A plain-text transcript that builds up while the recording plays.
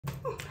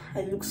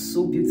I look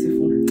so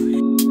beautiful.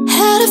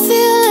 Had a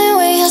feeling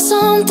we had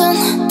something.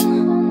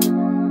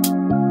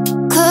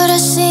 Could have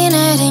seen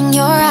it in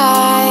your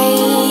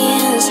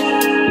eyes.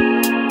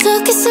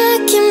 Took a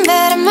second,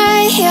 but I'm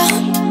right here,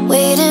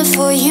 waiting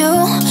for you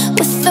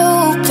with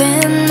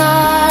open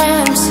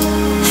arms.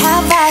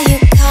 How about you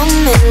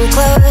coming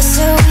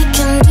closer? We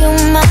can do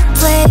my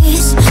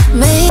place.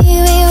 Maybe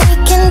we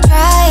can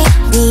try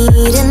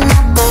meeting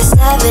up by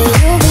 7.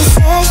 You'll be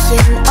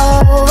saying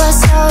over,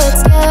 so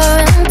it's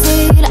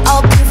guaranteed.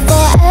 I'll be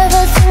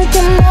forever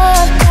thinking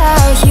more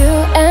about you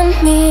and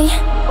me.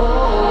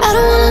 I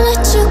don't wanna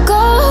let you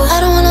go, I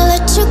don't wanna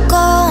let you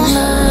go.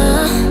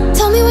 Nah.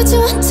 Tell me what you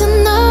want to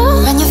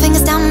know. Run your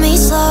fingers down me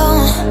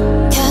slow,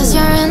 cause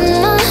you're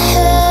in my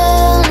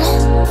head.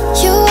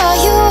 You are,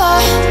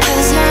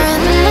 cause you're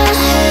in my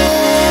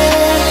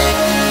head.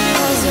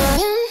 Cause you're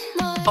in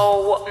my...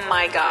 Oh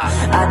my god.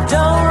 I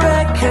don't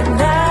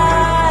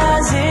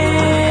recognize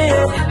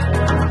it.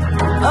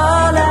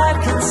 All I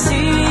can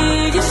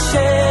see is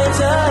shades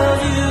of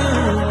you.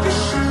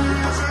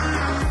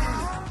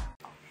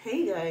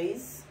 Hey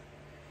guys,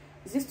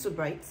 is this too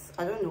bright?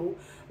 I don't know,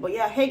 but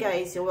yeah, hey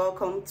guys, you're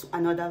welcome to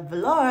another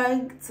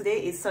vlog.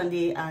 Today is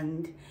Sunday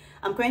and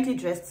I'm currently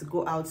dressed to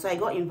go out. So I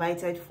got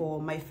invited for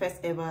my first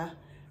ever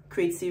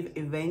creative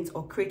event,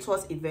 or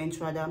creators event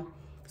rather.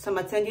 So I'm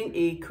attending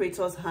a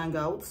creators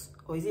hangout,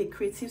 or is it a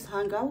creatives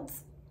hangout?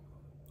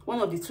 One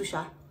of the two,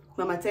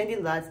 I'm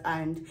attending that,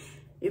 and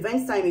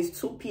event time is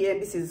 2 p.m.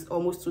 This is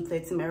almost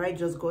 2:30. My ride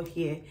just got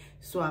here,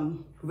 so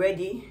I'm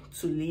ready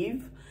to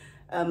leave.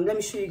 Let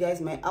me show you guys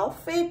my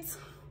outfit.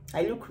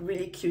 I look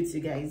really cute,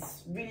 you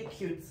guys, really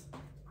cute.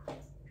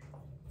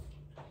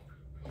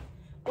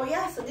 But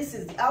yeah, so this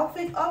is the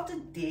outfit of the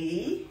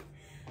day.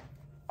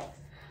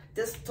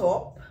 This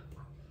top.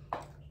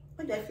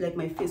 Why do I feel like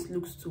my face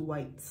looks too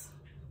white?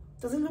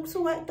 Does it look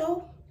too white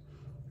though?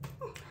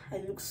 I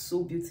look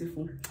so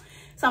beautiful.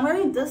 So I'm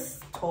wearing this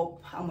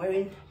top. I'm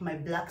wearing my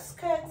black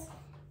skirt.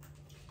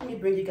 Let me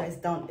bring you guys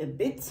down a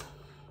bit.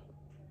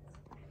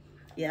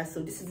 Yeah,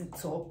 so this is the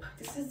top,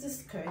 this is the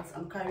skirt.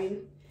 I'm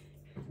carrying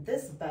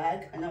this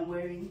bag and I'm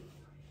wearing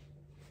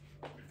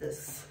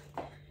this.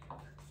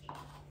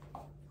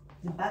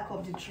 The back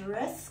of the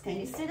dress, can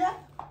you see that?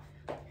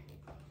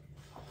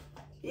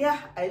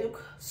 Yeah, I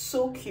look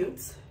so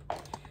cute.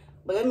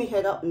 But let me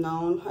head out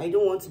now. I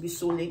don't want to be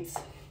so late.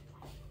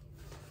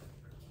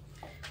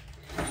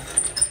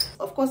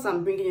 Of course,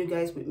 I'm bringing you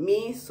guys with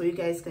me so you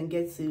guys can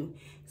get to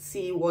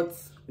see what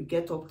we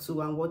get up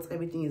to and what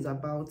everything is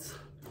about.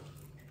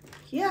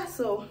 Yeah,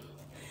 so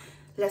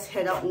let's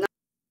head out now.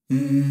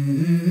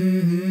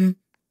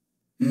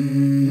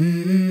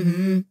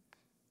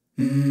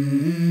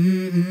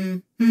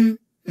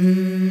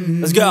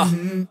 Let's go.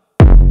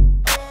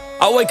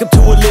 I wake up to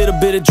a little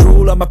bit of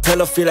drool on my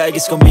pillow, feel like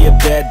it's gonna be a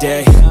bad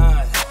day.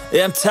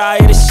 Yeah, I'm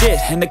tired of shit,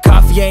 and the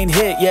coffee ain't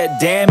hit yet,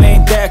 damn,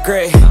 ain't that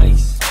great.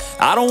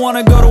 I don't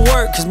wanna go to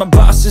work, cause my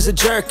boss is a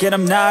jerk, and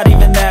I'm not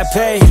even that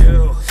paid.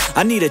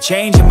 I need a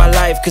change in my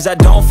life, cause I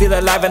don't feel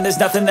alive, and there's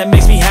nothing that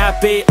makes me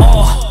happy.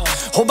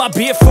 Hold my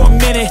beer for a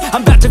minute,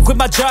 I'm about to quit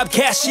my job,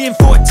 cash in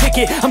for a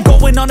ticket. I'm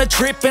going on a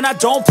trip and I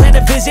don't plan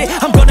to visit.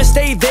 I'm gonna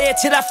stay there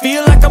till I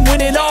feel like I'm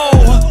winning,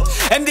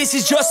 and this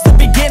is just the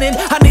beginning.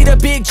 I need a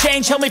big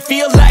change, help me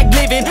feel like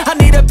living. I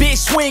need a big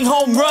swing,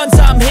 home runs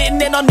I'm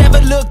hitting, and I'll never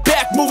look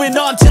back, moving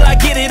on till I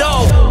get it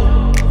all.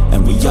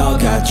 And we all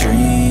got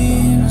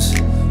dreams,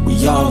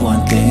 we all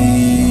want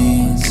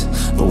things,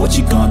 but what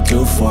you gonna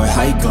do for it?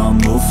 How you gonna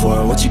move for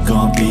it? What you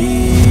gonna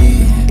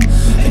be?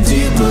 And do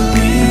you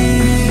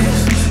believe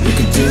you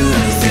can do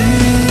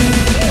anything?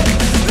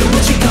 But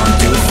what you gonna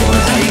do for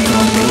it? How you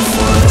gonna move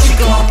for it? What you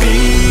gonna be?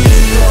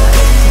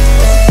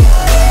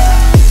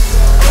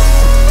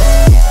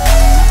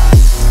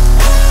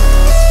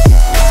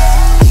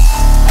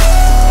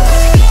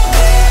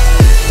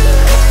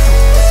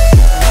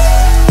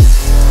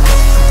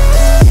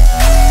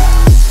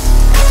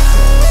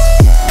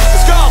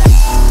 Let's go!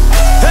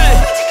 Hey!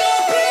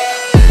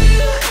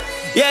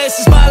 Yeah, this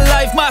is my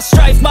life, my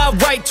strife, my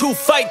right to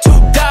fight, to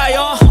die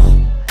on.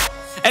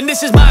 And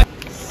this is my...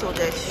 So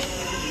there's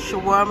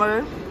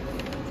shawarma,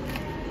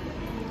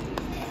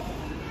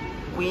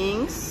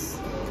 wings,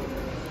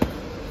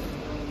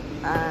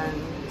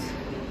 and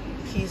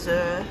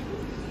pizza,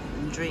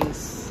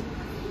 drinks.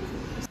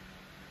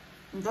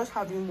 I'm just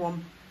having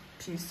one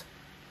piece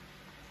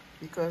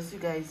because you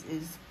guys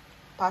is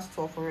past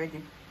 12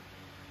 already.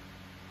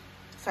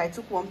 So I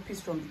took one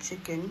piece from the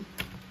chicken.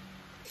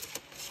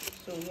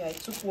 So yeah, I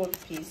took one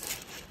piece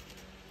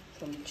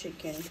from the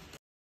chicken.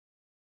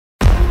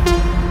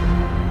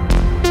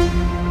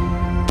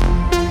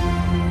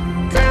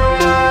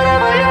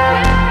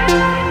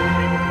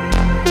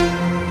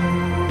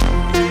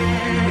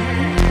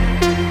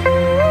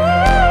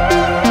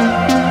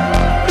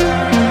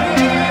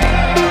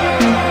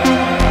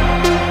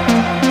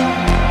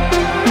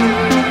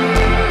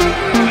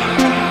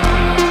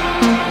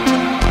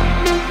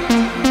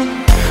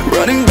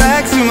 Running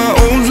back to my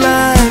old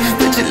life,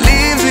 but it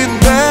leaves it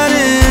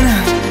burning.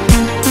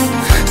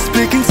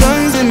 Speaking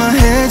tongues in my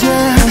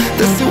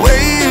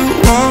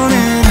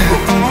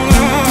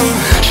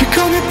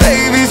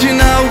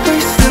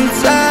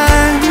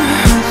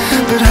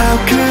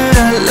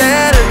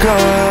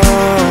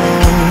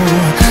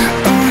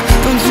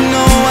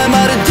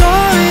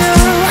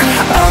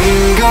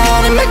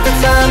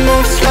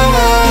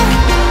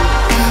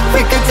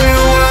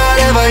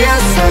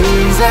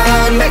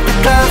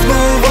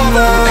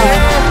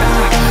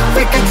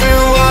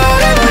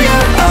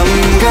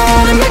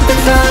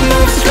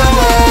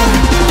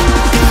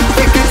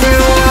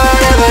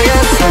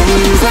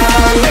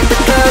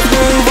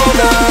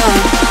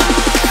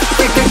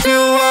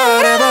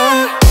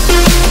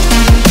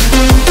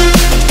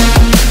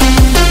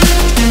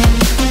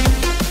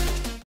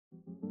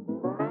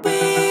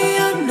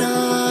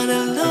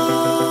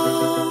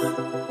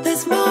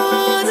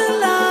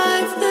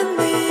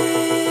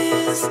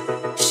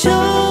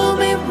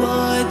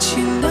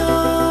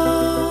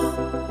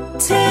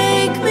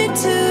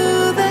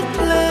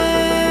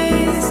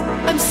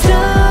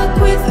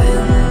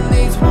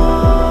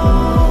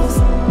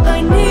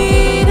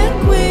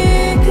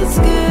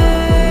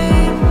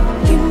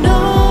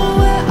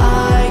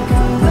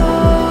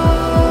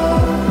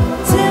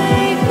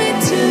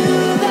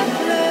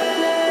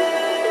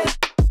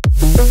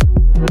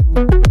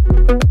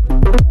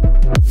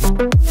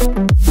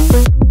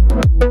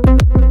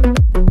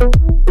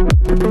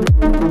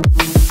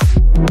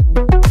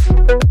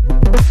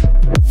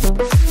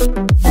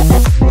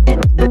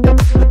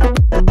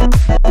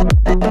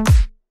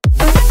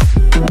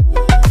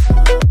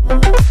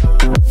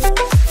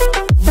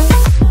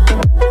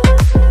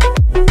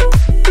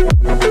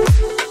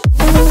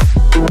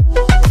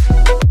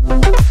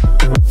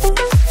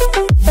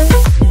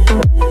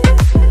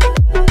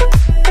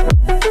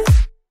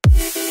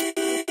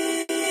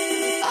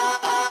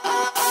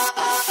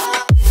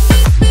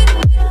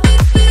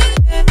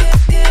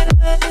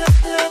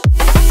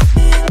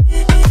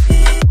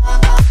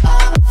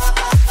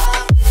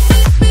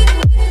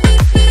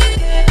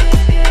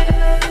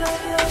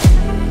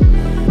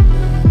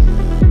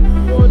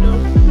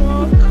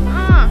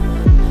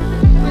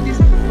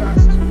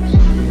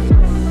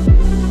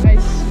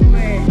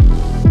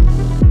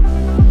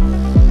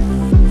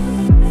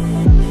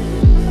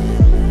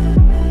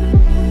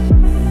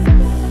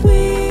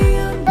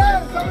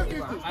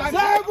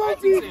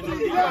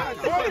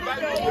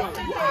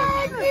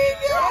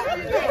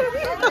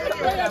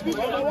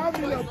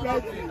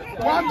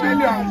 1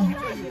 billion.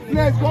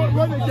 Let's go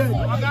again.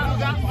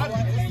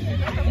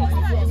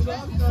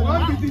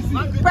 1 BTC.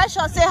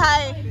 Pressure, say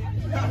hi.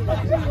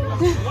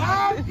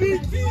 1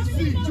 BTC.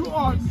 2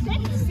 odds. 1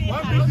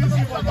 BTC.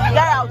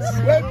 Get out.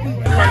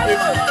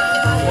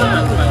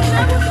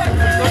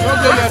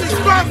 This is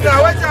fun now.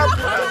 What's up?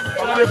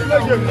 They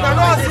play game.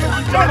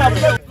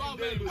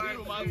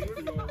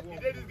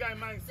 This guy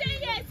man. Say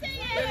yes, say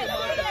yes.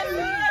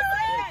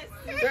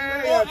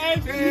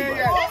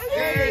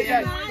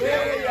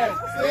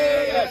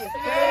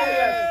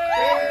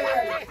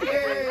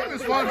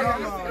 This one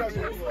drama.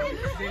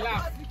 They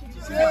laugh.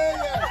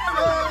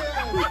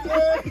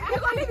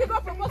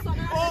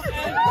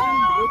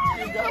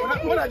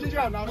 What did you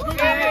have now?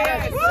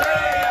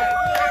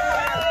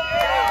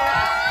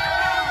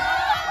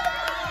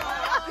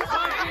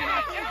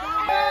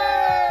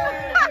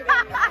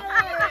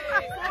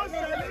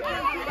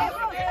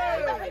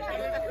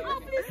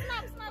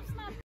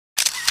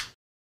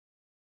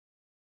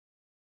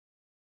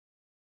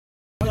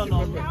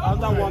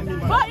 Under 1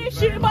 minute. But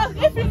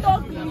if you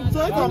don't, So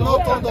if I'm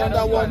not turned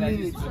under 1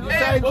 minute,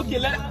 okay,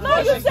 no,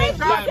 you say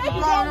 5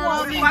 minutes.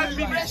 5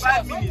 minutes.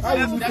 How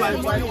you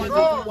 5 minutes?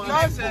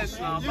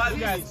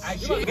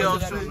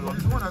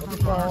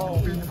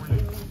 Sorry.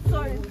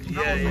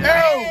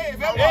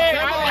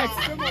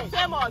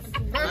 Famous.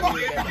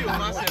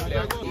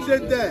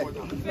 Sit there.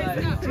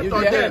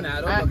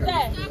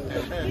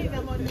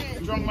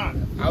 Strong man.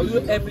 I'll do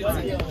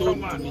everything. Strong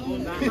man.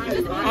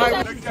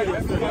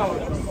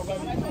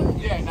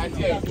 Yeah,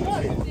 Nigeria.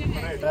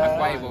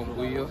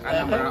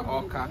 Anambra,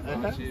 Oka,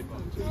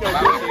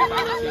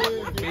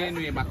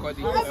 Benue,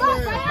 Makodi,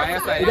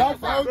 Bayelsa,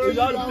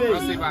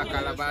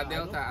 Calabar,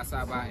 Delta,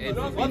 Asaba,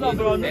 Enugu,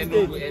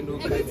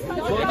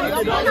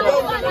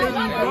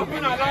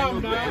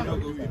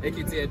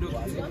 Ekiti,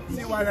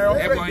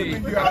 Ebonyi,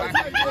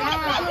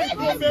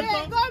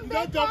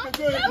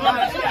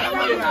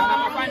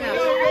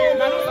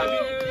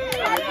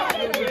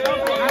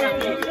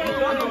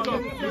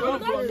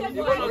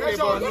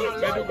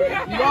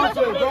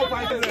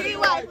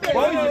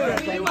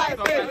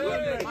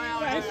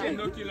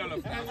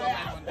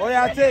 Oh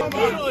yeah, take.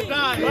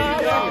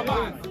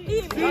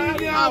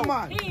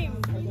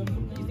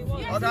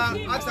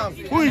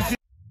 Who is he?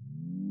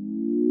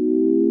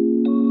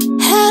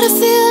 Had a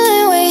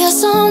feeling we had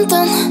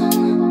something.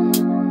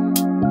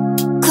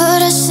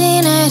 Could have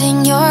seen it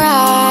in your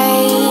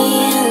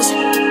eyes.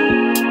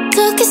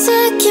 Took a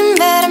second,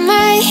 but I'm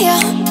right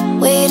here,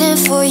 waiting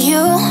for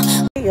you.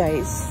 Hey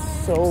guys,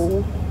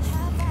 so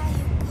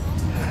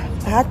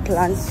I had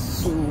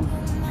plans to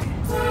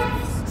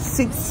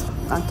sit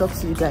and talk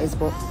to you guys,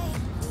 but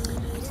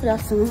good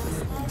afternoon.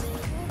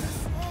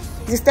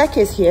 The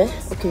staircase here,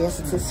 okay, yes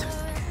it is,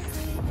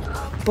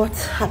 but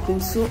I've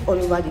been so all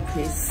over the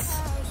place.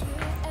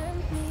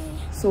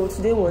 So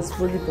today was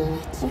volleyball.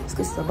 Oh, this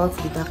place is about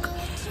to be dark,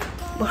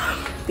 but I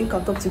think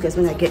I'll talk to you guys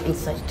when I get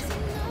inside.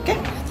 Okay?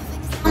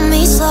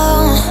 Me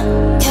slow,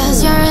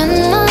 cause you're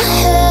in my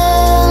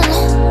head.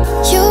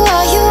 You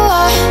are,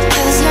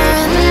 cause you're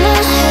in my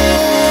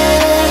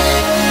head.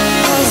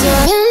 Cause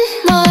you're in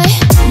my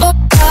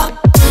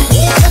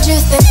what you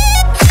think?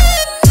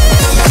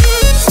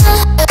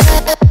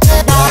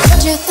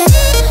 What you think?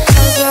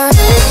 Cause you're in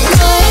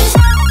my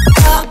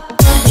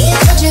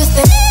what you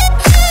think?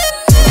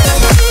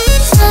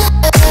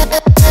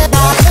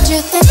 What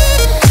you think?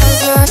 Cause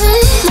you're in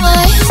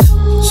my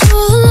you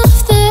love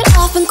that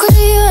I've been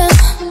craving.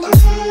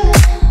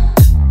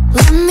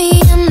 Let me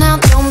in now,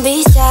 don't be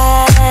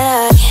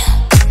sad.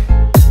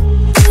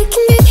 We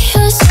can be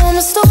here, so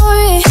my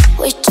story,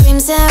 where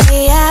dreams and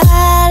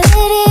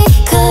reality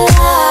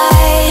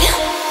collide.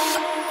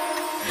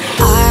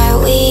 Are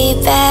we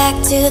back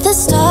to the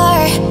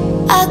start?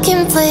 I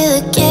can play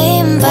the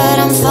game, but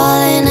I'm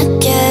falling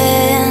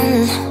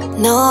again.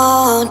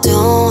 No,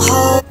 don't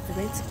hold. I'm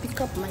ready to pick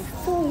up my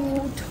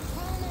food.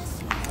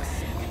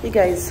 Hey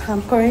guys,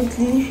 I'm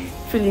currently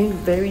feeling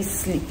very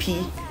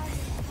sleepy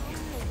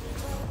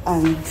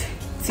and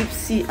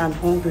tipsy and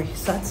hungry,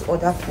 so I had to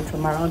order food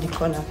from around the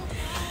corner.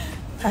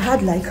 I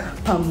had like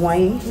palm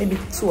wine, maybe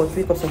 2 or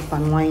 3 cups of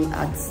palm wine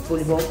at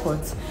volleyball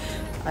court,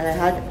 and I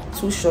had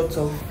 2 shots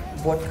of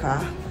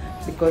vodka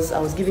because I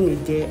was giving a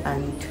day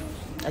and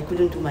I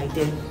couldn't do my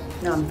day.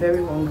 Now I'm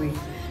very hungry,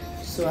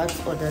 so I had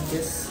to order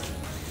this.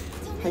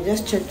 I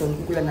just checked on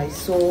Google and I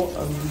saw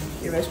a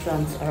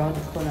restaurant around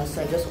the corner,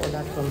 so I just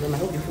ordered from them. I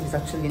hope the food is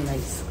actually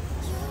nice.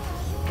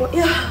 But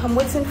yeah, I'm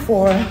waiting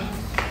for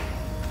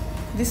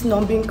this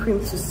numbing cream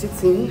to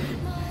sit in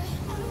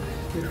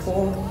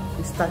before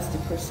we start the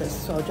process,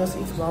 so I'll just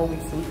eat while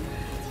waiting.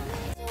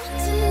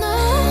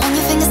 Run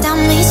your fingers down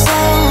me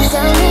slow,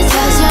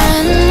 cause you're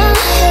in my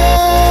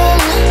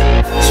head.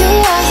 You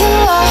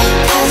are,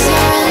 cause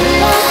you're in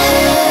my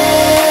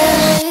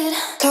head.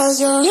 Cause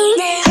you're in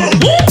my head.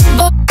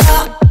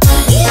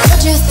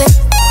 What you think?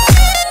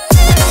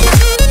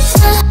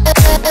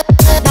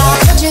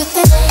 What you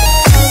think?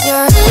 Cause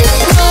you're in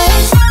my head.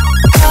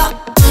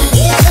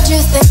 What you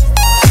think?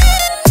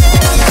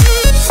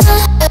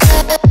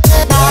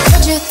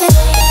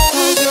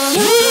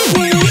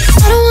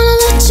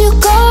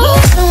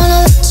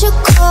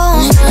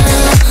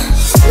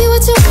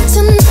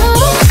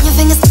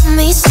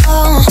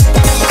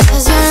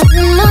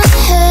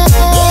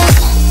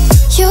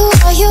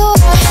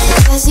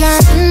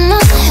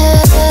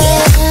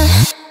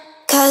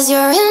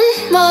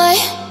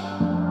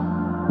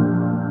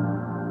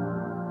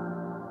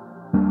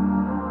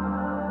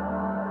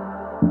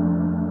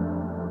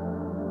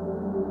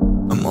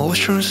 always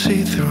trying to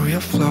see through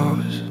your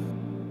flaws,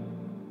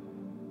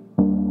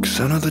 'cause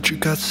I know that you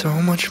got so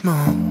much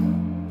more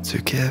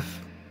to give.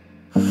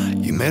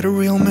 You made a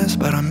real mess,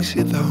 but I miss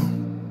you though,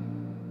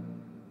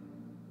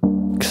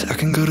 'cause I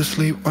can go to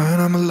sleep when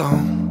I'm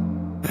alone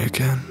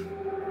again.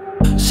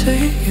 Say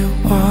you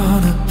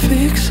wanna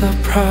fix our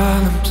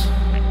problems.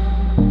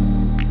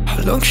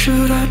 How long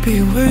should I be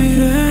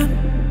waiting?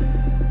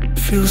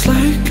 Feels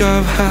like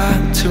I've had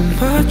too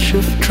much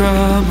of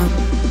drama,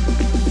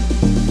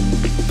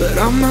 but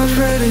I'm not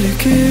ready to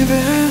give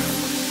in.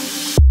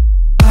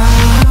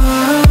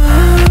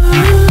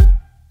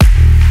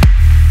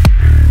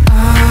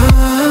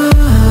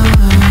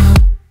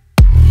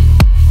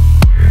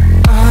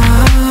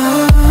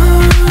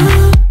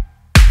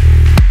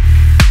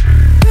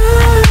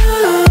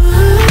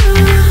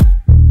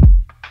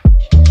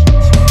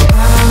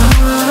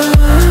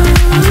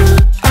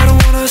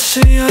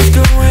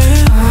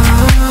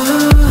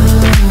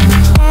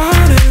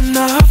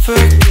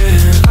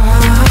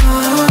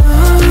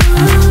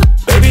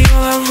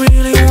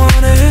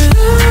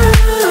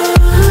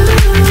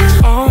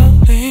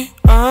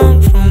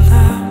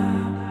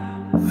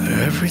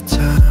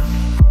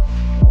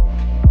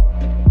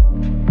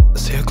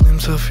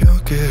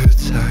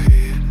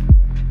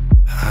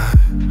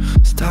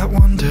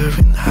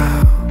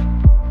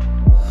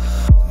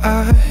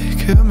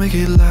 Make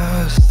it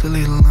last a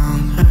little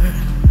longer.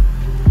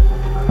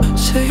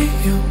 Say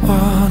you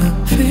wanna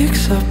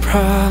fix our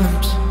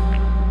problems.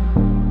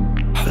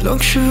 How long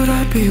should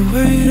I be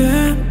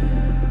waiting?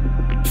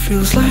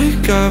 Feels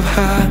like I've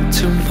had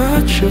too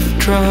much of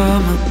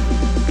drama,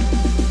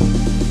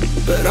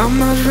 but I'm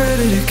not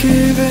ready to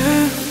give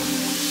in.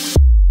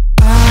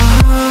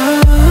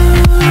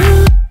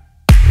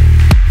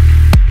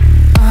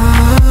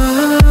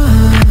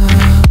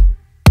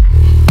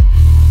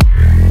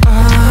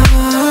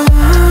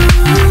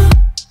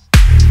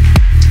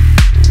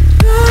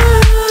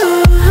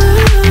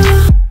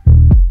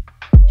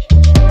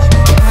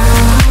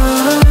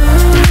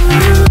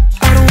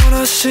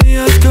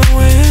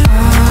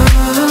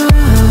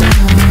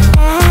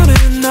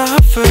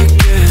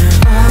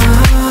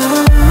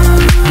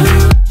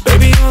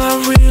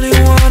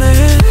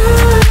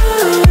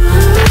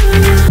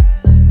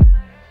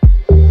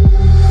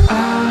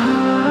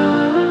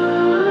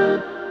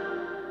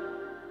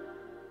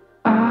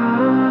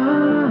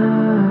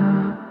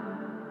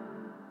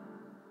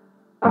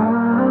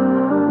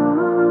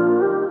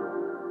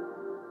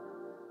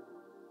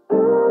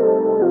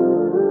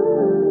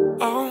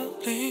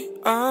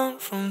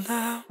 From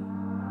now,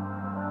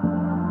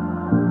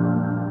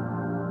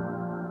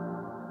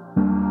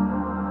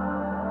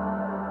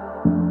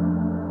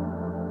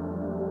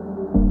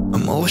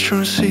 I'm always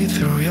trying to see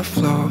through your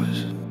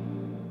flaws,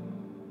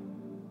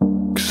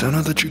 'cause I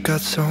know that you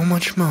got so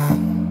much more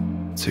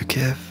to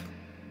give.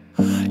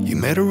 You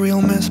made a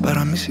real mess, but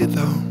I miss you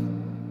though,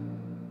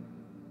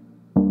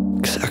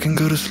 'cause I can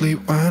go to sleep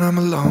when I'm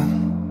alone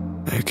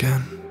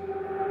again.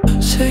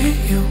 Say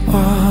you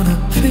wanna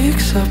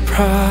fix our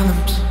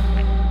problems.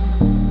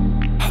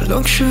 How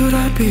long should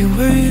I be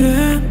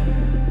waiting?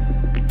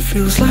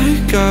 Feels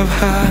like I've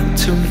had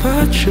too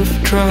much of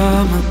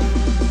drama,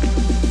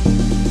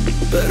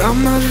 but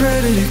I'm not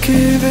ready to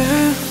give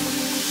in.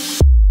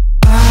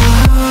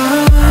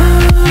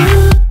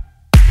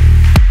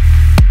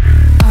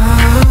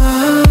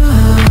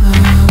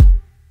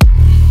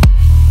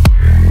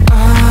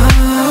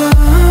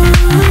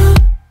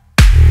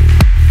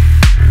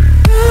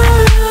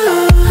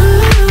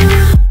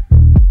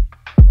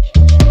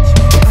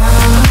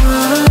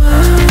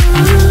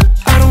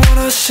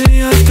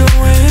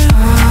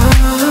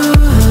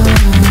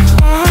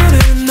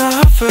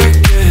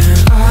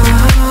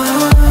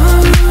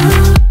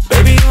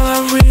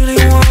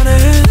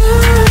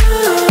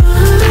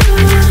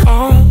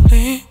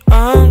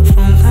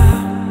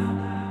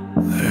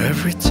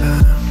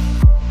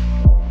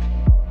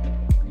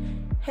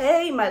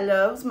 My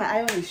loves, my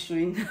iron is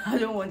showing. I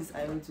don't want this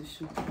iron to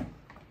show.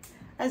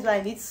 That's why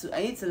I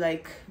need to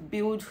like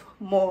build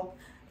more.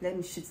 Let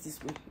me shoot this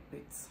way.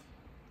 Wait.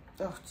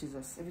 Oh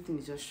Jesus, everything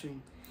is just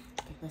showing.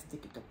 Okay, let's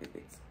take it up a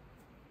bit.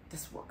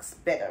 This works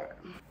better.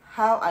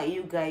 How are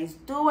you guys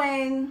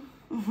doing?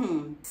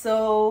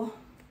 So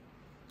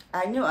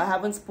I know I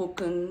haven't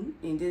spoken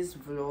in this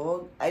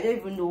vlog. I don't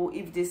even know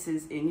if this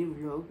is a new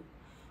vlog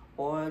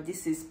or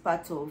this is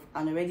part of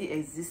an already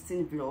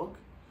existing vlog,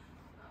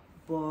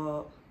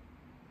 but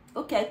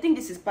okay, I think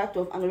this is part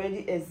of an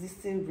already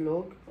existing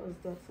vlog.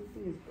 What's that?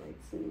 Something is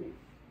biting me.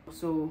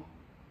 So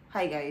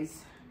hi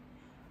guys,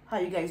 how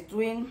you guys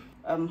doing?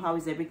 How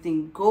is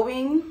everything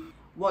going?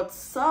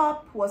 What's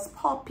up? What's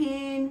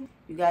popping?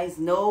 You guys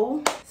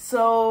know.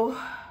 So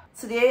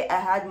today I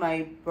had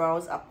my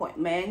brows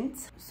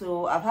appointment.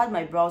 So I've had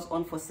my brows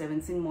on for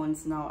 17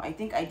 months now. I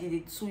think I did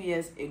it 2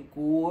 years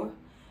ago,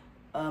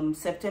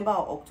 September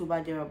or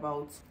October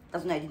thereabouts.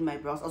 That's when I did my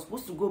brows. I was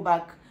supposed to go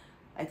back,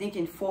 I think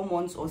in 4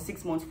 months or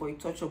 6 months for a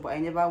touch-up, but I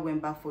never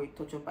went back for a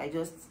touch-up. I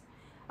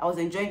was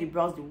enjoying the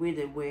brows the way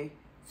they were,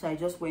 so I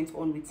just went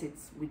on with it.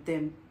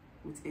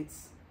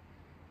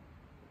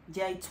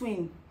 they are a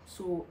twin,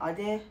 so are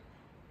they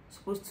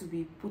supposed to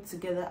be put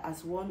together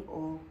as one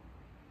or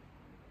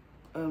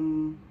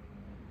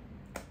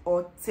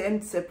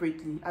termed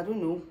separately? I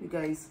don't know, you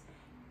guys.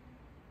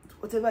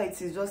 Whatever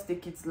it is, just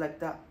take it like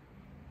that.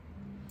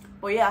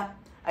 But yeah,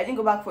 I didn't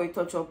go back for a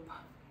touch-up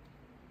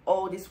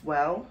all this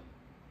while.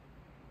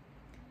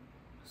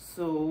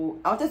 So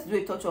I wanted to do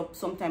a touch-up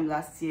sometime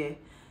last year,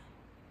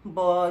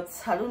 but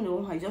I don't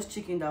know, I just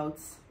chickened out.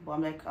 But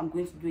I'm like, I'm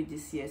going to do it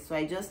this year. So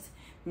I just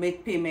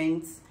made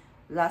payments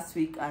last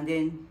week and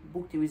then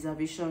booked a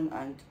reservation,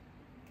 and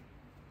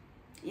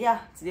yeah,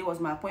 today was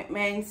my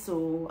appointment.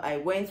 So I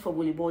went for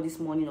volleyball this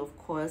morning, of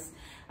course,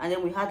 and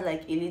then we had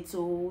like a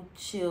little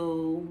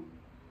chilling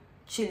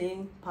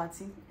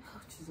party.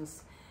 Oh,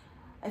 Jesus,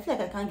 I feel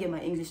like I can't get my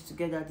English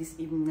together this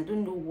evening. I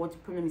don't know what the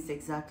problem is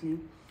exactly.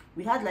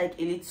 We had like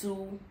we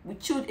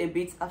chilled a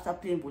bit after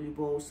playing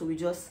volleyball, so we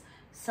just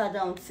sat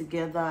down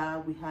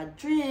together. We had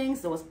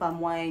drinks, there was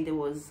palm wine, there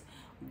was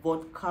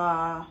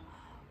vodka,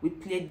 we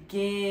played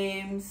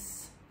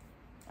games,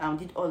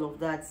 did all of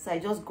that. So I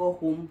just got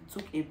home,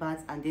 took a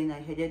bath, and then I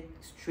headed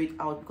straight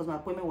out because my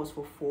appointment was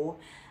for 4,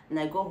 and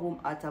I got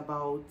home at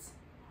about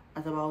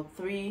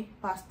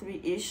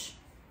 3:03-ish.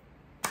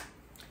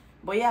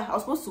 But yeah, I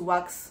was supposed to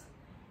wax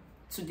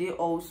today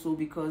also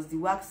because the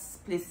wax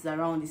place is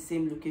around the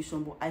same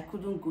location, but I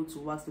couldn't go to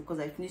wax because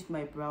I finished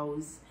my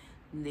brows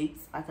late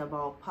at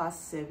about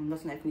past 7.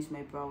 That's when I finished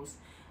my brows,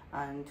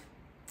 and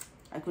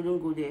I couldn't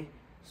go there.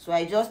 So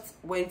I just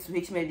went to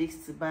H Medics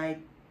to buy.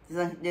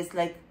 There's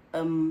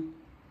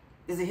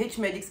a H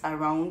Medics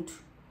around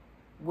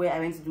where I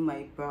went to do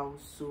my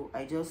brows, so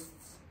I just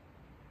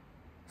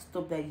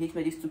stopped at H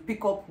Medics to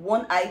pick up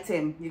one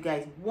item, you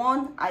guys.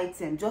 One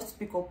item, just to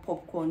pick up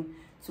popcorn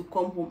to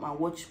come home and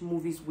watch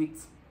movies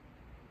with.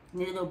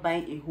 Needed up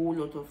buying a whole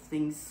lot of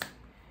things.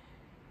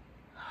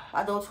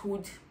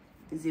 Adulthood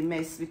is a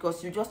mess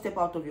because you just step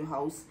out of your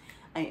house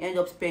and you end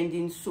up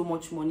spending so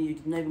much money you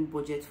did not even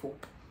budget for.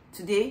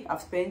 Today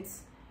I've spent,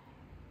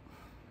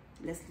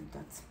 let's leave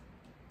that.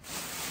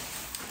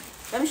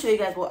 Let me show you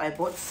guys what I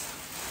bought.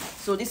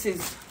 So this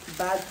is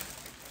bag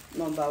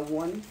number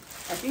 1.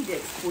 I think the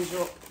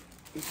exposure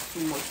is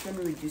too much. Let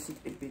me reduce it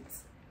a bit.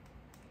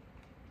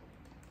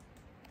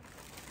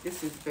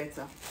 This is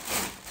better.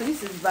 So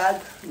this is bag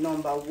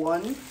number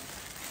 1.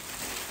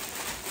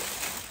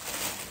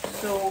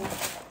 So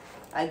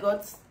I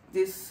got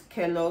this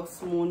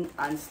Kellogg's Moon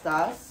and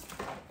Stars.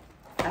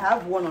 I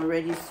have one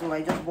already, so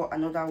I just bought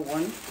another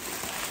one.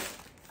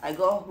 I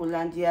got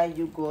Hollandia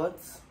yogurt.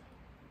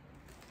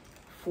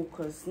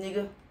 Focus,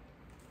 nigga.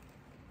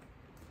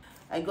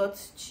 I got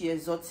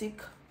Qutiewillz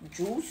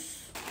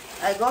juice.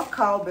 I got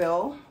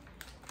cowbell.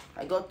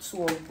 I got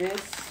 2 of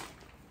this,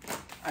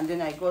 and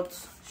then I got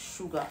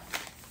sugar.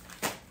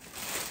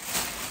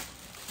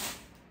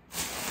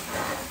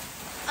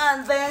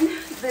 And then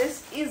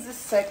this is the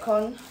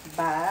second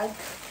bag.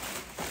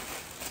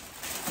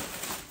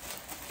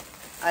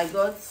 I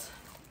got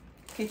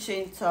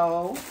kitchen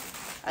towel.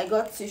 I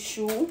got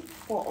tissue,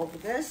 4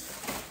 of this.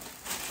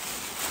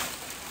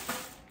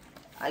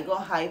 I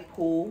got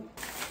hypo.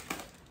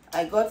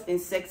 I got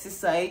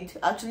insecticide.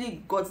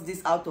 Actually got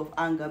this out of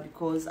anger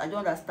because I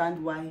don't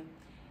understand why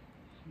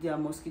there are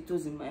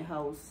mosquitoes in my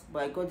house,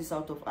 but I got this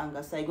out of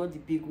anger, so I got the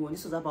big one.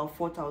 This was about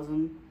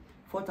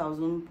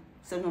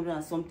 4,700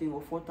 and something,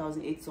 or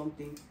 4,008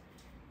 something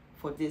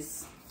for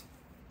this.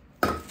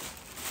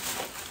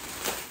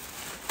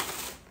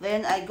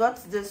 Then I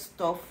got this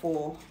stuff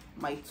for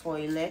my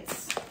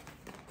toilets.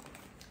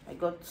 I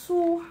got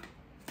 2.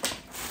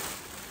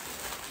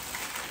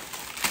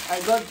 I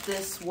got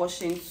this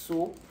washing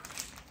soap.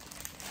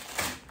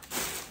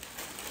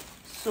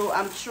 So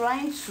I'm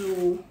trying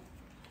to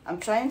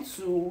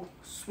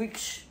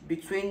switch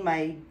between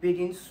my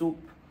bathing soap.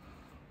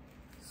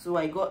 So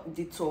I got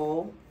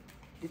Dettol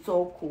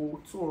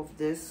Cool, 2 of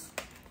this.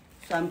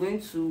 So I'm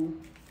going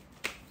to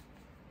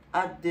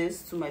add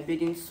this to my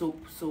bathing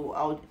soap. So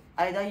I'll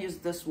either use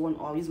this one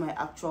or use my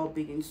actual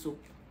bathing soap.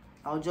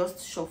 I'll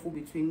just shuffle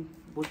between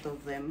both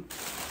of them.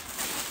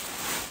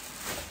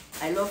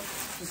 I love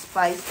to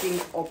spice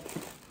things up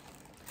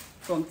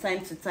from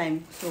time to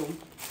time, so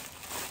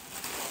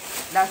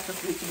that's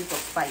just a little bit of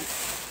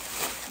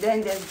spice.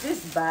 Then there's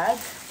this bag.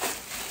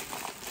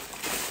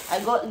 I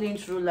got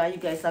lint roller. You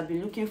guys have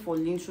been looking for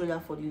lint roller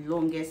for the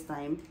longest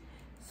time.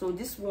 So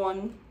this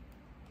one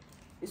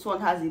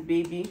has a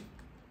baby.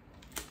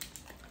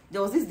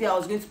 There was this day I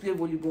was going to play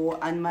volleyball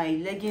and my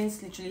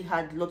leggings literally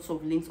had lots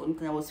of lints on it,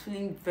 and I was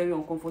feeling very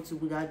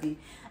uncomfortable that day.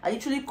 I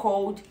literally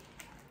called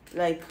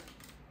like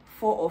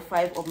 4 or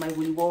 5 of my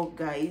volleyball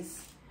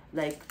guys,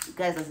 like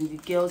guys as in the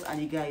girls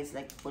and the guys,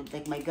 like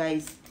my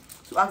guys,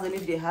 to ask them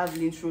if they have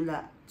lint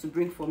roller to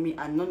bring for me,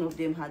 and none of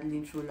them had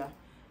lint roller,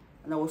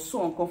 and I was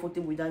so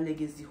uncomfortable with that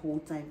leggings the whole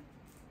time.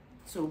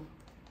 So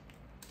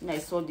when I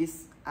saw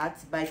this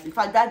at BRAIDS, in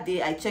fact that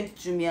day I checked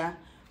Jumia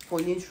for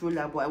lint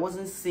roller, but I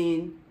wasn't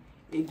seeing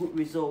a good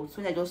result.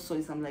 So when I just saw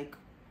this, I'm like,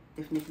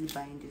 definitely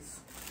buying this.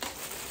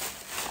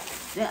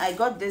 Then I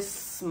got this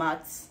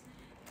smart.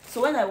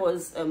 So when I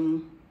was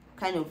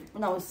kind of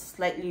when I was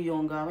slightly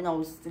younger, when I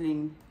was still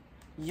in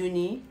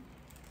uni.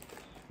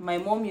 My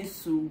mom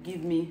used to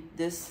give me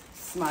this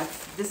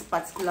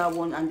particular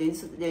one, and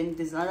then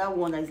there's another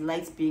one that is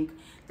light pink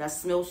that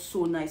smells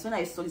so nice. When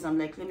I saw this, I'm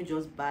like, let me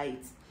just buy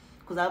it,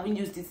 because I haven't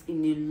used it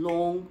in a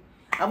long,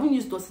 I haven't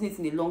used it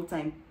in a long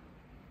time.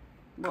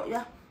 But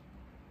yeah,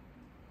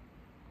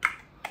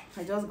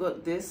 I just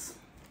got this,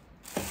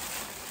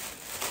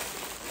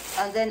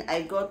 and then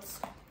I got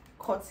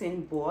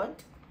cotton board.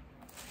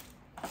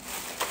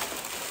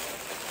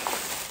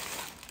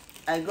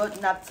 I got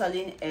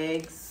naphthalene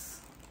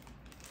eggs,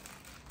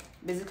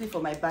 basically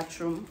for my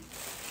bathroom.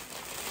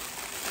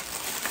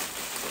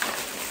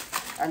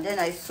 And then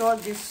I saw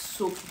this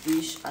soap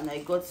dish and I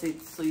got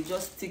it, so you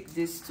just stick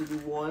this to the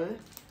wall.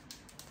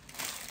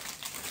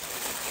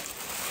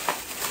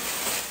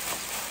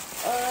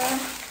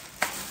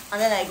 And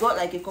then I got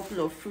like a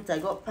couple of fruit. I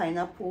got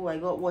pineapple, I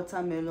got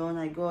watermelon,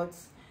 I got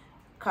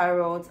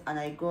carrots, and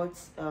I got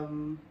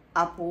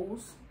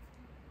apples.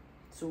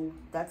 So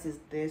that is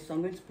there. So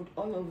I'm going to put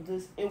all of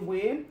this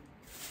away.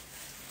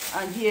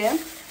 And here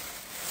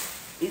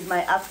is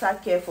my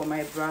aftercare for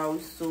my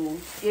brows. So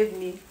gave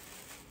me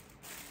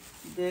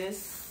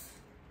this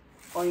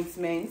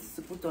ointment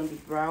to put on the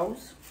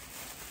brows.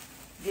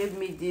 Gave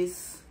me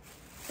this,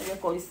 what do I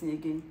call this thing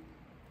again?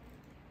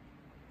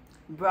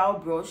 Brow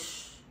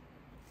brush.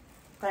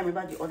 Can't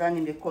remember the other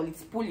name. They call it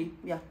spoolie.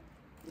 Yeah,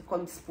 they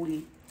call it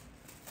spoolie.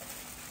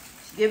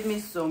 She gave me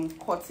some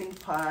cotton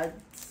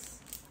pads.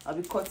 I'll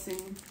be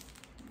cutting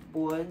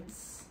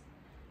boards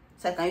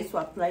so I can use to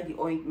apply the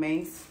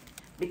ointments,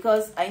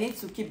 because I need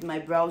to keep my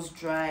brows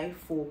dry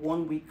for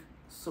 1 week.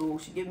 So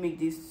she gave me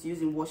this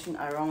using washing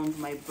around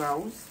my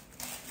brows.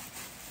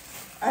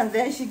 And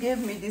then she gave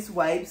me these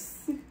wipes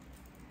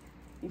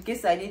in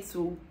case I need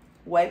to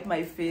wipe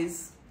my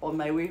face on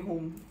my way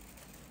home.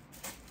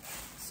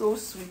 So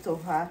sweet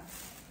of her.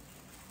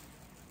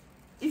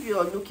 If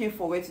you're looking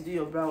for where to do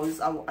your brows,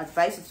 I would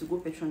advise you to go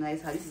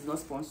patronize her. This is not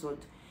sponsored,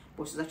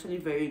 but she's actually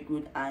very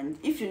good. And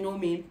if you know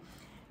me,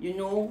 you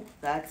know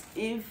that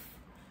if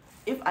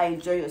I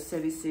enjoy your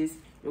services,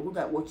 you're good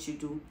at what you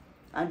do.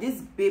 And this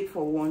babe,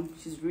 for one,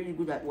 she's really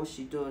good at what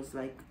she does.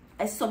 Like,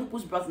 I see some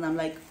people's brows and I'm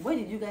like, why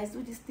did you guys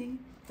do this thing?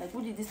 Like,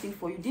 who did this thing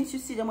for you? Didn't you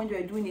see them when they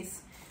were doing it?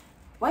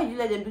 Why did you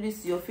let them do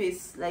this to your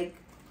face? Like,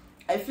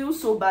 I feel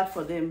so bad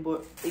for them,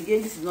 but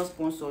again, this is not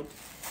sponsored.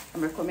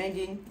 I'm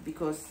recommending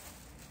because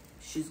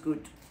she's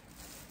good.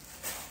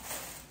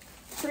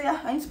 So yeah,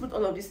 I need to put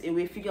all of this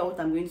away, figure out what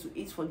I'm going to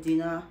eat for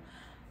dinner,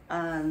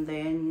 and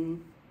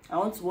then I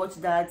want to watch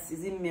that.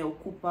 Is it Mel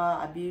Cooper,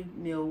 Abi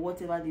Mel,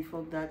 whatever the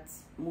fuck that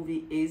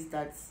movie is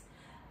that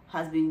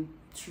has been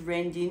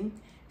trending.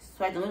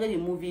 So I downloaded the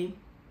movie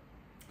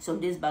some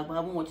days back, but I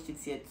haven't watched it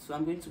yet. So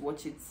I'm going to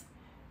watch it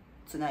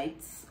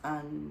tonight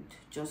and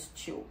just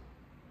chill.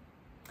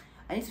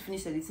 I need to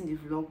finish editing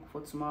the vlog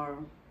for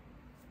tomorrow.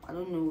 I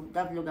don't know,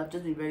 that vlog, I've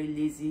just been very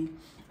lazy.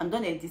 I'm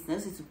done editing. I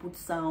just need to put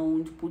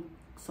sound, put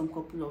some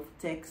couple of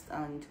text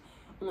and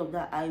all of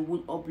that. I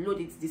will upload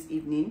it this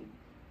evening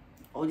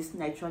or this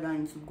night rather,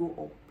 and to go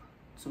up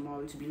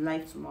tomorrow, to be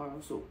live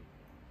tomorrow. So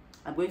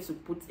I'm going to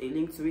put a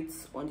link to it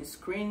on the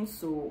screen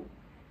so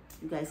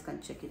you guys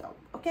can check it out.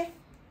 Okay,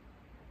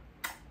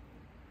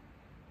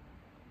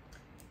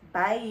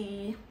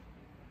 bye.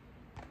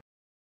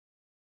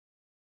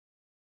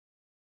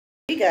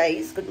 Hey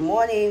guys, good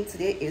morning.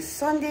 Today is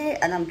Sunday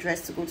and I'm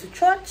dressed to go to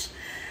church.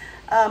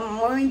 I'm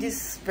wearing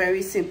this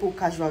very simple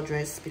casual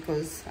dress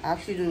because I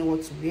actually don't know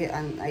what to wear,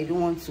 and I don't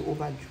want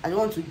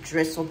to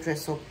dress up.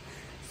 So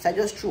I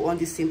just threw on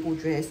this simple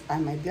dress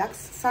and my black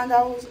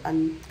sandals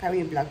and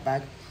carrying a black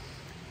bag.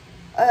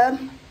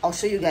 I'll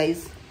show you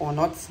guys or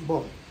not,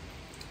 but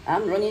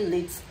I'm running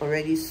late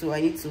already, so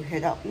I need to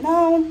head out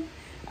now,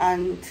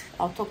 and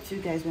I'll talk to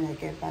you guys when I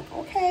get back.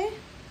 Okay,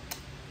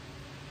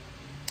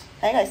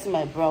 I guys see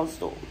my brows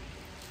though,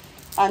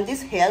 and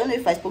this hair, I don't know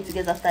if I spoke to you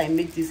guys after I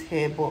made this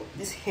hair, but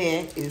this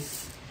hair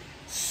is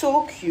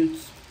so cute.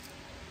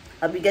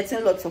 I've been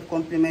getting lots of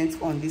compliments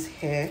on this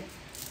hair.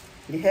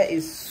 The hair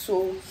is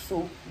so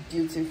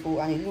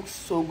beautiful and it looks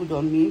so good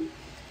on me,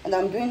 and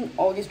I'm doing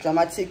all these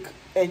dramatic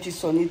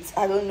edges on it.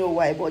 I don't know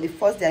why, but the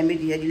first day I made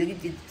the hair, the lady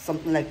did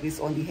something like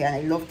this on the hair and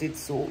I loved it.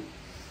 So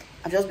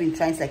I've just been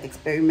trying to like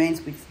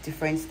experiment with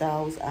different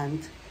styles,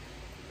 and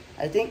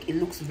I think it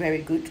looks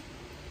very good.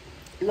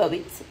 Love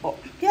it. But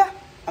yeah,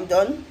 I'm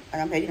done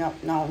and I'm heading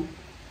out now.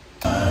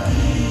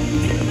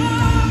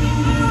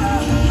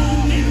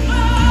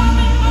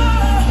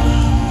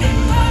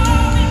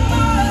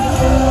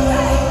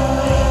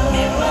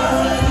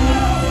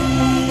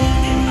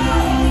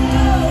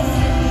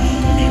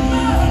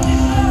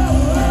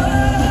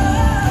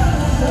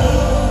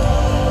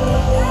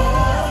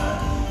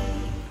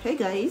 Hey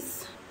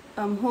guys,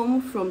 I'm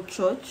home from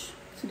church.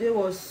 Today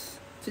was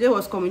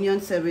communion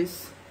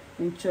service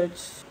in church,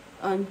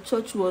 and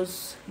church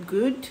was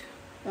good.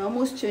 I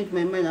almost changed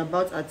my mind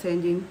about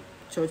attending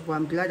church, but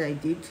I'm glad I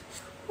did.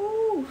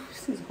 Oh,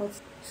 this is hot.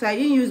 So I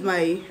didn't use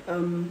my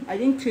I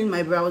didn't clean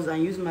my brows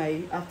and use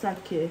my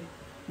aftercare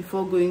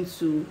before going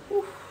to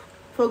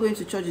before going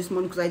to church this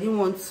morning because I didn't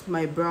want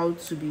my brow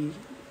to be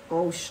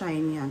all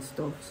shiny and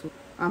stuff. So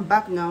I'm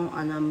back now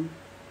and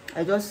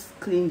I just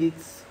cleaned it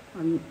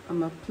and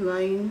I'm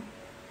applying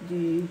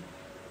the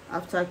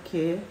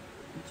aftercare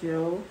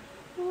gel.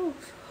 Oh,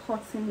 it's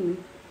hurting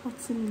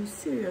me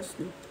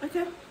seriously.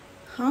 Okay,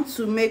 I want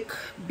to make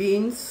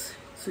beans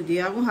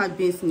today. I haven't had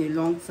beans in a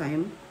long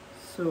time,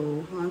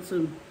 so I want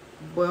to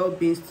boil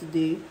beans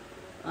today,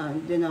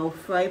 and then I'll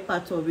fry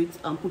part of it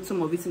and put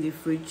some of it in the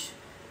fridge.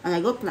 And I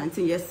got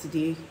plantain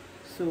yesterday,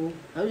 so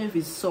I don't know if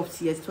it's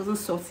soft yet. It wasn't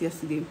soft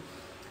yesterday.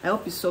 I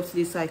hope it's soft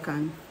today so I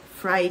can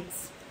fry it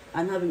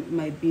and have it with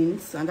my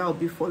beans, and that will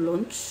be for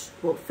lunch.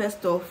 But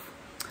first off,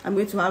 I'm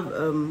going to have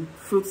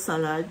fruit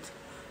salad.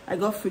 I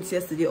got fruits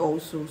yesterday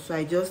also, so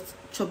I just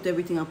chopped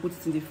everything and put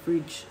it in the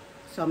fridge.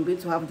 So I'm going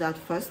to have that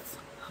first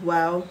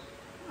while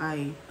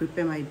I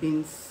prepare my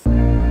beans.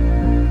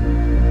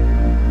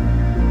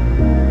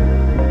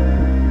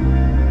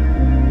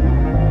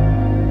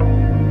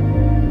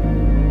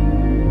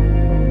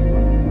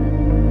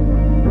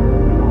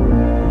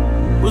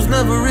 Was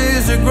never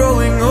easy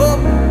growing up.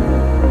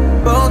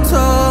 About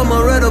time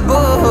I read a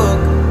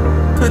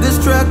book to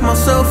distract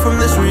myself from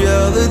this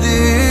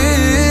reality.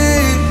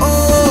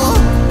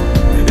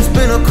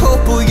 Been a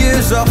couple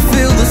years, I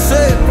feel the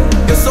same.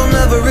 Guess I'll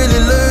never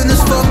really learn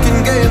this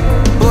fucking game,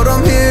 but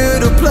I'm here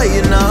to play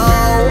it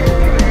now.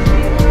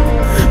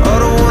 I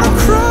don't wanna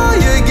cry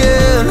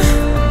again,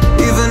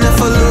 even if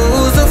I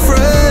lose a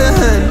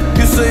friend.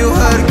 You say you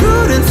had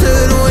good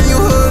intent when you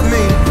hurt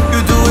me. You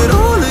do it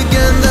all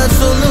again, that's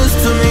so loose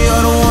to me.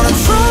 I don't wanna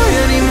try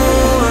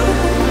anymore.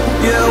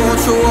 Yeah, I won't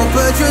show up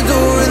at your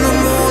door in the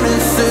morning.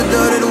 Said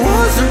that it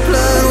wasn't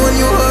planned when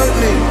you hurt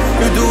me.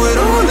 You do it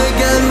all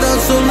again,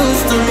 that's so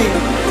loose to me.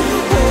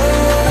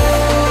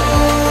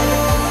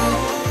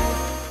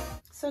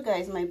 So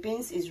guys, my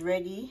beans is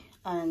ready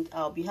and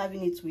I'll be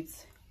having it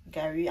with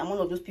gari. I'm one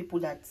of those people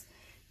that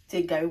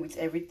take gari with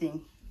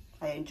everything.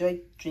 I enjoy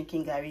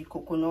drinking gari,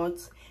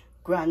 coconut,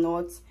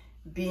 granite,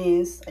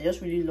 beans. I just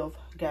really love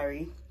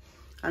gari.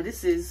 And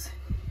this is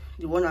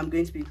the one I'm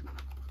going to be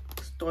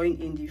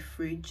storing in the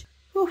fridge.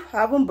 Whew,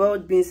 I haven't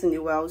boiled beans in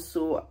a while,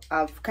 so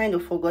I've kind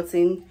of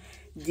forgotten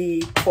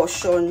the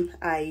portion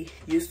I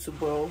used to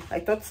boil. I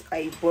thought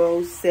I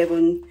boiled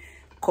 7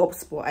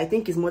 cups, but I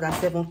think it's more than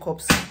 7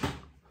 cups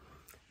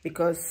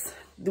because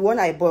the one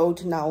I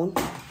boiled now,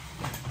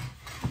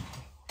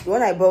 the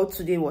one I boiled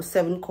today was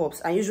 7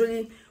 cups. And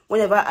usually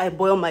whenever I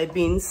boil my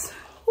beans,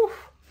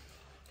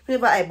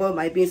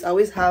 I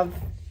always have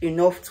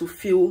enough to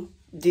fill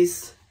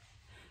this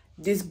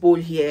bowl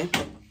here,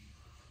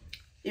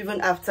 even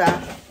after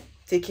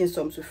taking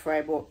some to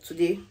fry. But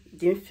today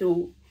didn't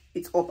fill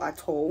it up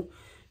at all,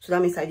 so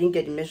that means I didn't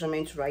get the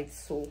measurement right.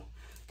 So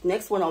the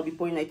next one I'll be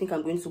boiling, I think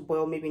I'm going to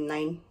boil maybe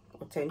 9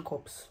 or 10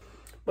 cups.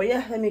 But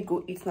yeah, let me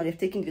go eat now. They've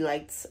taken the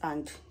lights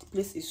and the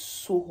place is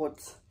so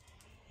hot.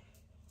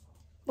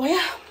 But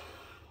yeah,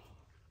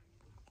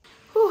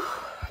 whew,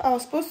 I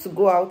was supposed to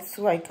go out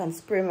so I can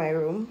spray my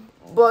room,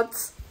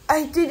 but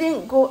I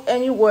didn't go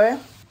anywhere.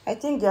 I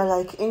think there are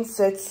like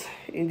insects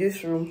in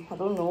this room, I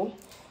don't know,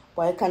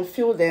 but I can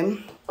feel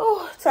them.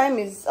 Oh, time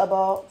is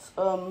about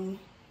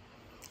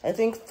I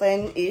think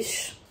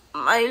 10-ish.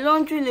 My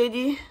laundry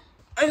lady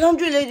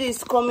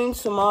is coming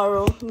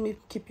tomorrow. Let me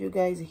keep you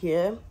guys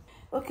here.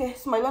 Okay,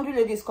 so my laundry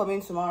lady is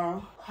coming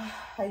tomorrow.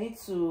 I need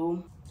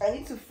to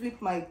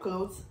flip my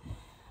clothes,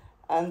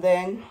 and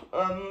then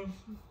I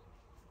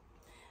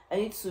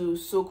need to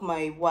soak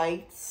my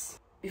whites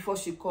before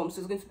she comes, so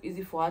it's going to be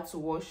easy for her to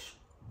wash.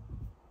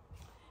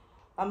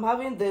 I'm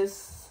having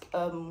this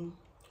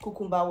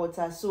cucumber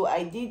water. So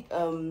I did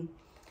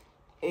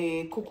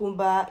a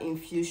cucumber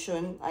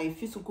infusion. I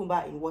infused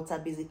cucumber in water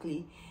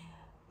basically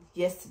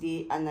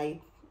yesterday, and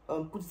I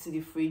put it in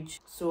the fridge.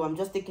 So I'm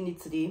just taking it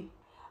today.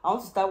 I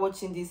want to start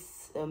watching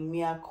this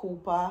Mia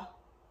Culpa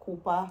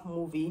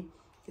movie.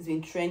 It's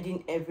been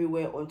trending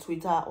everywhere, on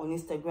Twitter, on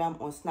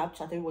Instagram, on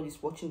Snapchat. Everybody's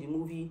watching the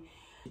movie,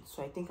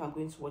 so I think I'm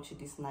going to watch it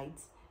this night.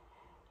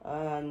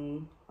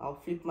 I'll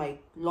flip my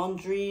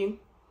laundry,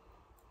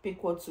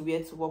 pick what to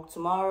wear to work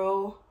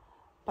tomorrow,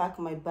 pack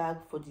my bag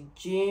for the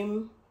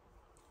gym,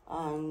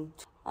 and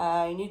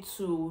I need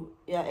to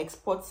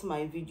export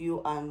my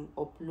video and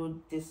upload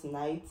this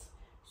night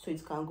so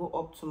it can go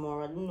up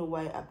tomorrow. I don't know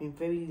why I've been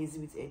very lazy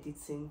with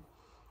editing.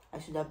 I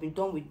should have been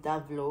done with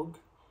that vlog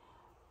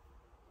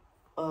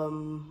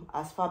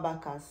as far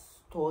back as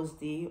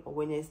Thursday or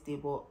Wednesday,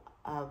 but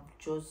I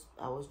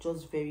was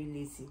just very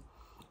lazy.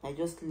 I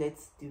just let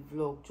the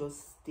vlog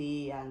just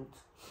stay, and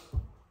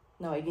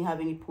now I didn't have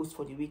any post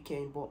for the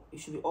weekend, but it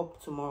should be up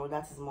tomorrow.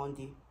 That is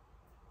Monday.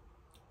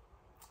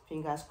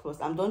 Fingers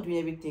crossed. I'm done doing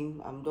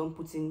everything. I'm done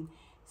putting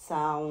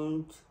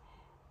sound,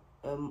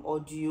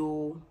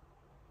 audio,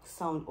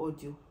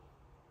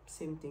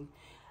 same thing.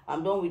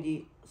 I'm done with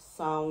the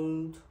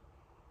sound.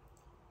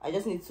 I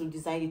just need to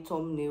design the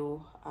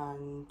thumbnail,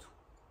 and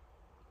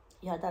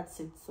yeah, that's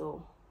it.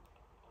 So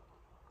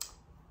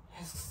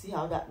let's see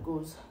how that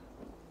goes.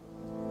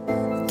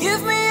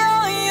 Give me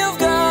all you've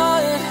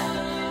got.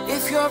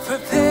 If you're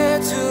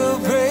prepared to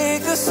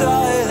break the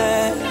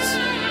silence,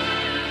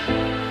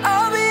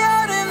 I'll be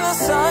out in the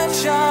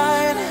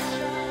sunshine,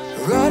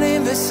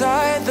 running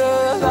beside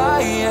the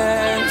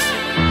lions.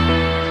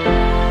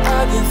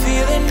 I've been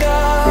feeling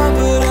down,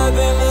 but I've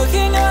been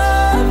looking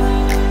up,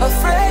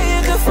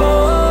 afraid to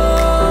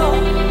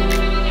fall.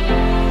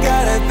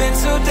 God, I've been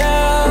so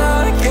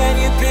down, can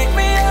you pick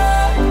me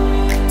up?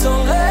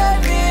 Don't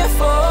let me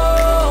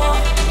fall.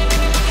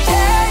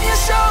 Can you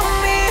show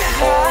me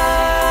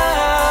how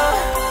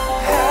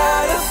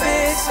to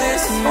fix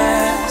this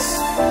mess?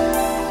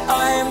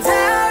 I am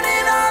down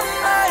and on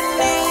my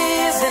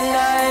knees, and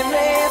I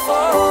may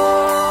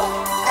fall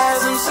as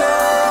I'm so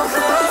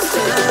close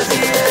to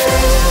the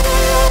edge.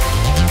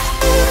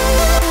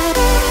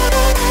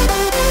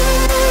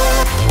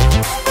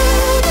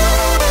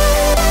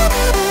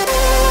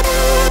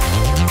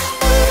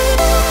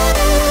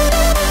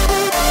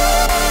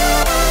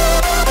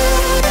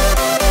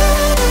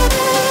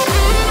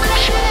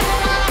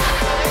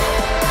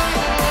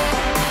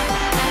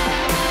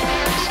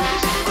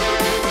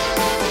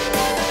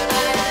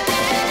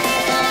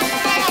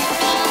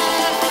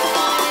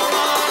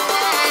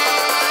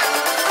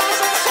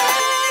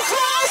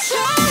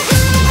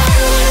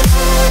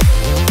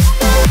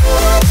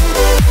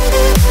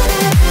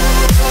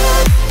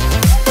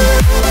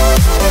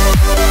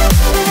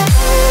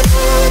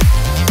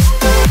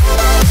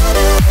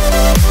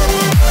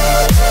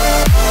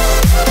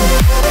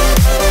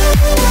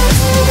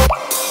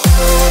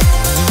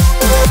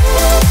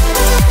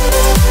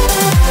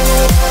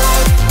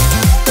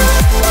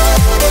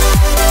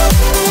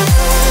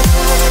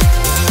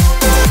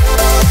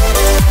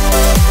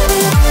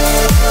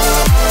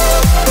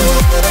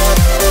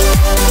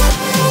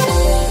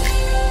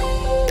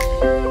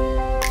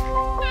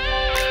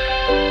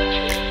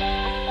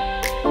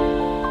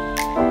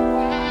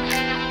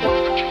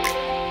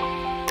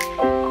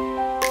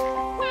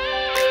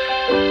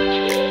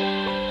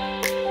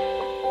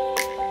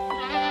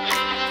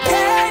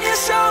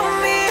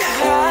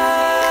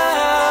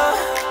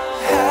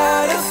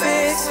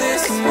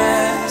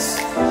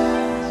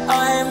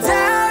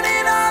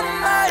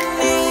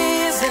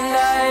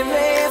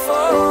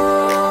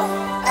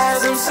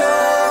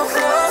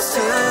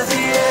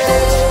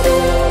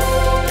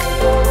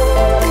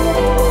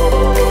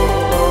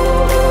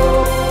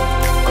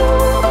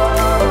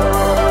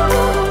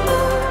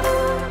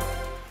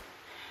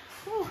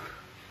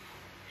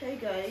 Hey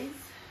guys,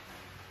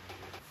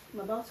 I'm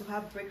about to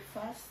have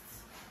breakfast.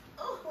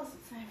 Oh, what's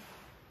the time?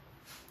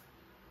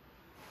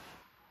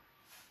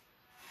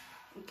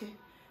 Okay,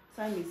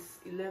 time is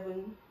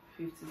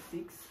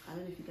 11:56. I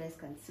don't know if you guys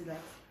can see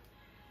that,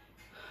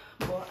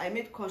 but I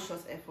made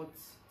conscious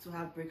efforts to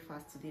have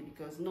breakfast today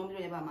because normally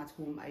whenever I'm at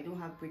home I don't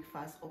have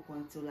breakfast up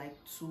until like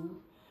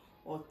 2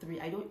 or 3.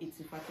 I don't eat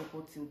in fact up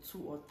until 2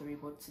 or 3,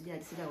 but today I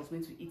decided I was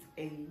going to eat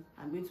early.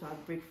 I'm going to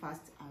have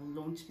breakfast and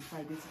lunch before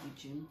I go to the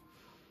gym.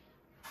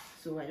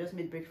 So I just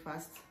made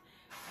breakfast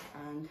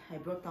and I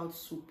brought out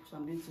soup, so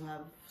I'm going to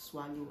have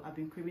swallow. I've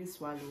been craving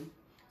swallow,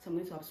 so I'm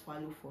going to have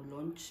swallow for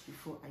lunch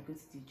before I go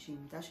to the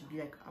gym. That should be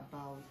like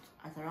about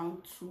at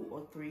around 2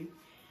 or 3.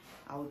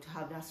 I would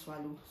have that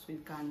swallow so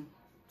it can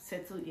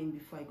settle in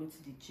before I go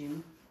to the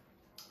gym.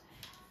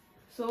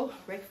 So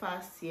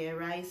breakfast here,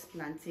 rice,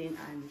 plantain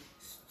and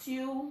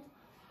stew,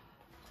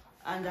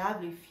 and I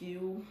have a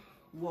few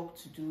work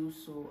to do,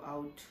 so I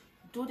would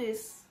do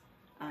this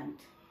and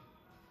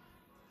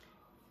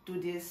do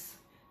this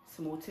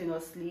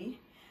simultaneously,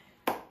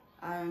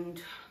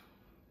 and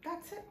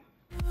that's it.